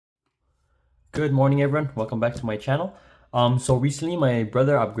Good morning, everyone. Welcome back to my channel. So recently my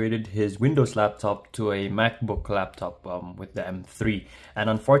brother upgraded his Windows laptop to a MacBook laptop with the M3, and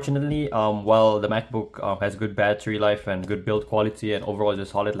unfortunately while the MacBook has good battery life and good build quality and overall is a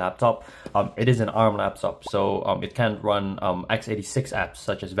solid laptop, it is an ARM laptop, so it can't run x86 apps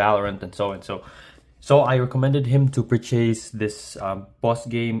such as Valorant and so on. So I recommended him to purchase this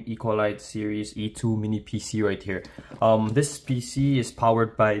BOSGAME E2 series E2 Mini PC right here. This PC is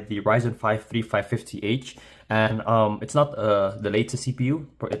powered by the Ryzen 5 3550H, and it's not the latest CPU.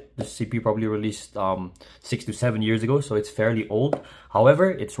 The CPU probably released 6 to 7 years ago, so it's fairly old. However,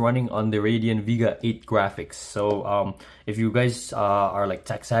 it's running on the Radeon Vega 8 graphics. So if you guys are like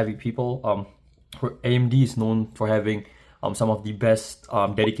tech savvy people, AMD is known for having some of the best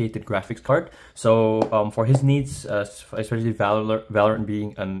dedicated graphics card. So for his needs, especially Valorant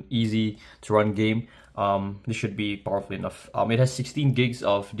being an easy to run game, this should be powerful enough. It has 16 gigs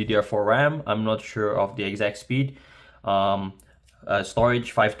of DDR4 RAM. I'm not sure of the exact speed.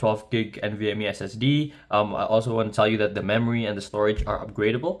 Storage 512 gig NVMe SSD. I also want to tell you that the memory and the storage are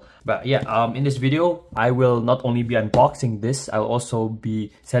upgradable. But yeah, in this video I will not only be unboxing this, I'll also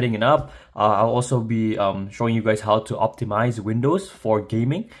be setting it up. I'll also be showing you guys how to optimize Windows for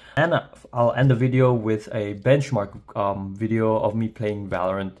gaming, and I'll end the video with a benchmark video of me playing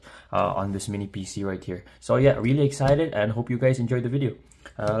Valorant on this mini PC right here. So yeah, really excited and hope you guys enjoyed the video.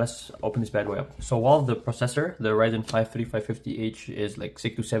 Let's open this bad boy up. So while the processor, the Ryzen 5 3550H, is like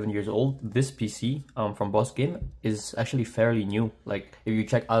 6 to 7 years old, this PC from BOSGAME is actually fairly new. Like if you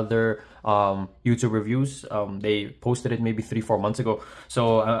check other YouTube reviews, they posted it maybe 3-4 months ago.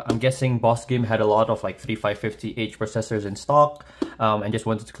 So I'm guessing BOSGAME had a lot of like 3550H processors in stock and just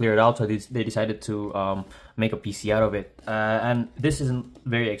wanted to clear it out, so they decided to make a PC out of it. And this isn't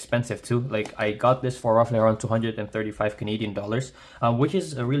very expensive too. Like I got this for roughly around 235 Canadian dollars, which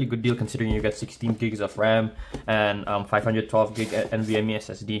is a really good deal considering you get 16 gigs of RAM and 512 gig NVMe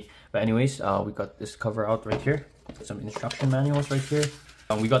SSD. But anyways, we got this cover out right here. Some instruction manuals right here.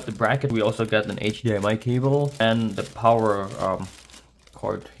 We got the bracket. We also got an HDMI cable and the power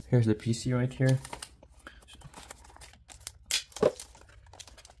cord. Here's the PC right here.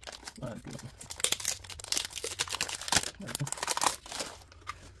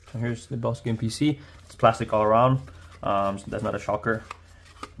 So here's the BOSGAME PC. It's plastic all around, so that's not a shocker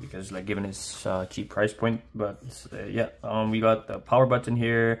because like given its cheap price point. But yeah, we got the power button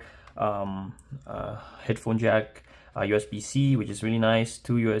here, headphone jack, USB-C, which is really nice,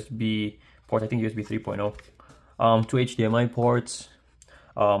 2 USB ports, I think USB 3.0, 2 HDMI ports,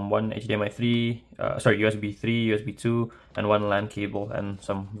 one HDMI 3, USB 3, USB 2, and one LAN cable, and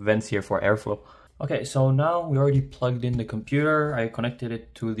some vents here for airflow. Okay, so now we already plugged in the computer. I connected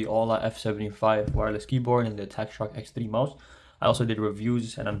it to the Ola F75 wireless keyboard and the TechShock X3 mouse. I also did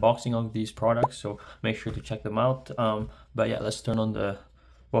reviews and unboxing of these products, so make sure to check them out. But yeah, let's turn on the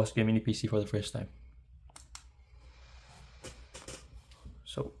BOSGAME Mini PC for the first time.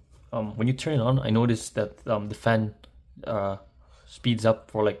 So when you turn it on, I noticed that the fan speeds up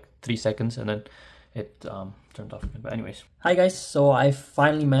for like 3 seconds and then it turned off again. But anyways, hi guys, so I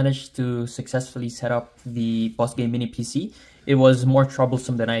finally managed to successfully set up the BOSGAME Mini PC. It was more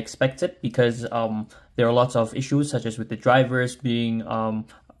troublesome than I expected because there are lots of issues, such as with the drivers being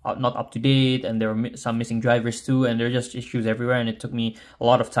not up to date, and there were some missing drivers too, and there are just issues everywhere, and it took me a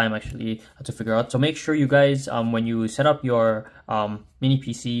lot of time actually to figure out. So make sure you guys, when you set up your mini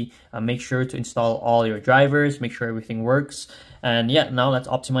PC, make sure to install all your drivers, make sure everything works. And yeah, now let's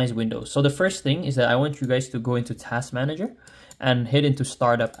optimize Windows. So the first thing is that I want you guys to go into Task Manager and hit into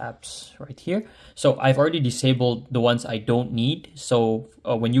Startup Apps right here. So I've already disabled the ones I don't need. So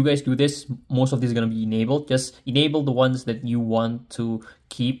when you guys do this, most of these are going to be enabled. Just enable the ones that you want to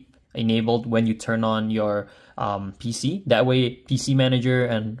keep enabled when you turn on your PC. That way PC Manager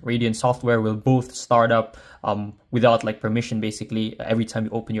and Radeon software will both start up without like permission basically every time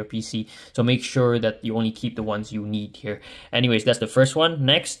you open your PC. So make sure that you only keep the ones you need here. Anyways, that's the first one.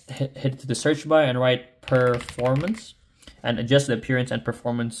 Next, hit to the search bar and write performance and adjust the appearance and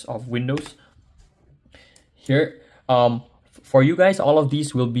performance of Windows. Here, for you guys, all of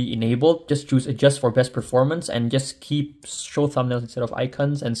these will be enabled. Just choose adjust for best performance and just keep show thumbnails instead of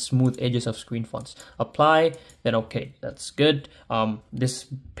icons and smooth edges of screen fonts. Apply, then okay, that's good. This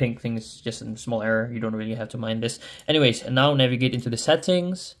pink thing is just a small error. You don't really have to mind this. Anyways, and now navigate into the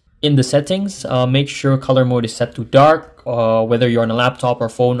settings. In the settings, make sure color mode is set to dark. Whether you're on a laptop or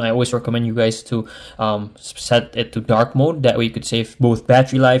phone, I always recommend you guys to set it to dark mode. That way you could save both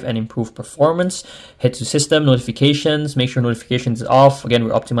battery life and improve performance. Head to system, notifications, make sure notifications is off. Again,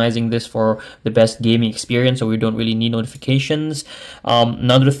 we're optimizing this for the best gaming experience, so we don't really need notifications.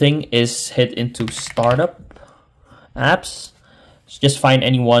 Another thing is head into startup apps. Just find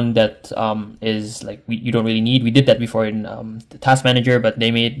anyone that is like you don't really need. We did that before in the task manager, but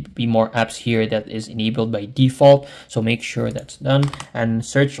they may be more apps here that is enabled by default, so make sure that's done. And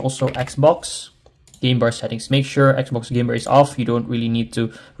search also Xbox game bar settings. Make sure Xbox game bar is off. You don't really need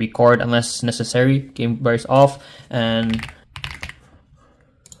to record unless necessary. Game bar is off, and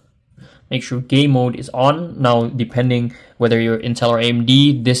make sure game mode is on. Now, depending whether you're Intel or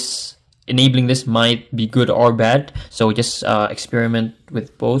AMD, enabling this might be good or bad, so just experiment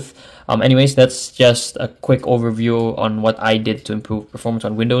with both. Anyways, that's just a quick overview on what I did to improve performance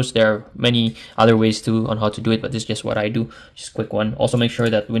on Windows. There are many other ways too on how to do it, but this is just what I do. Just a quick one. Also make sure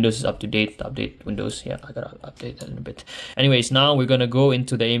that Windows is up to date. Update Windows. Yeah, I gotta update that in a bit. Anyways, now we're gonna go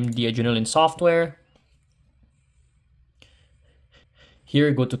into the AMD Adrenalin software. Here,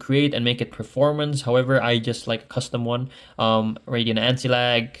 go to create and make it performance. However, I just like a custom one. Radeon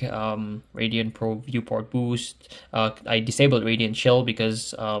anti-lag, Radeon Pro viewport boost. I disabled Radeon chill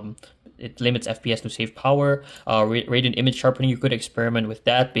because it limits FPS to save power. Radeon image sharpening, you could experiment with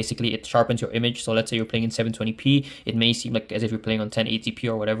that. Basically, it sharpens your image. So let's say you're playing in 720p. It may seem like as if you're playing on 1080p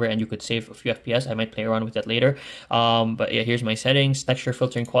or whatever, and you could save a few FPS. I might play around with that later. But yeah, here's my settings. Texture,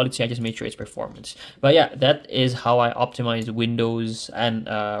 filtering, quality. I just made sure it's performance. But yeah, that is how I optimize Windows and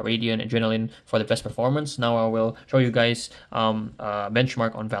Radeon Adrenalin for the best performance. Now I will show you guys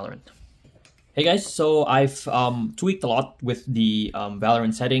benchmark on Valorant. Hey guys, so I've tweaked a lot with the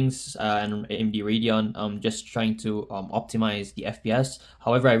Valorant settings and AMD Radeon, just trying to optimize the FPS.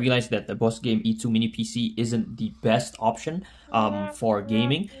 However, I realized that the BOSGAME E2 Mini PC isn't the best option for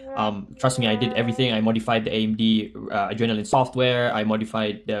gaming. Trust me, I did everything. I modified the AMD Adrenalin software, I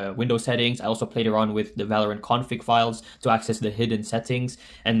modified the Windows settings, I also played around with the Valorant config files to access the hidden settings,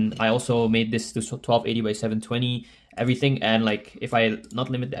 and I also made this to 1280 by 720. Everything, and like if I not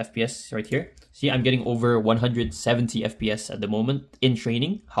limit the FPS right here, see I'm getting over 170 FPS at the moment in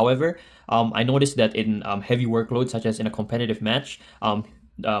training. However, I noticed that in heavy workloads such as in a competitive match,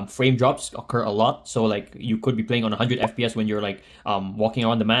 frame drops occur a lot. So like you could be playing on 100 FPS when you're like walking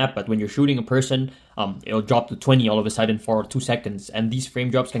around the map, but when you're shooting a person, it'll drop to 20 all of a sudden for 2 seconds, and these frame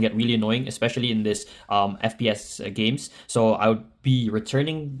drops can get really annoying, especially in this FPS games. So I would be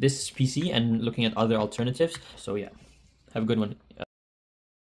returning this PC and looking at other alternatives. So yeah, have a good one.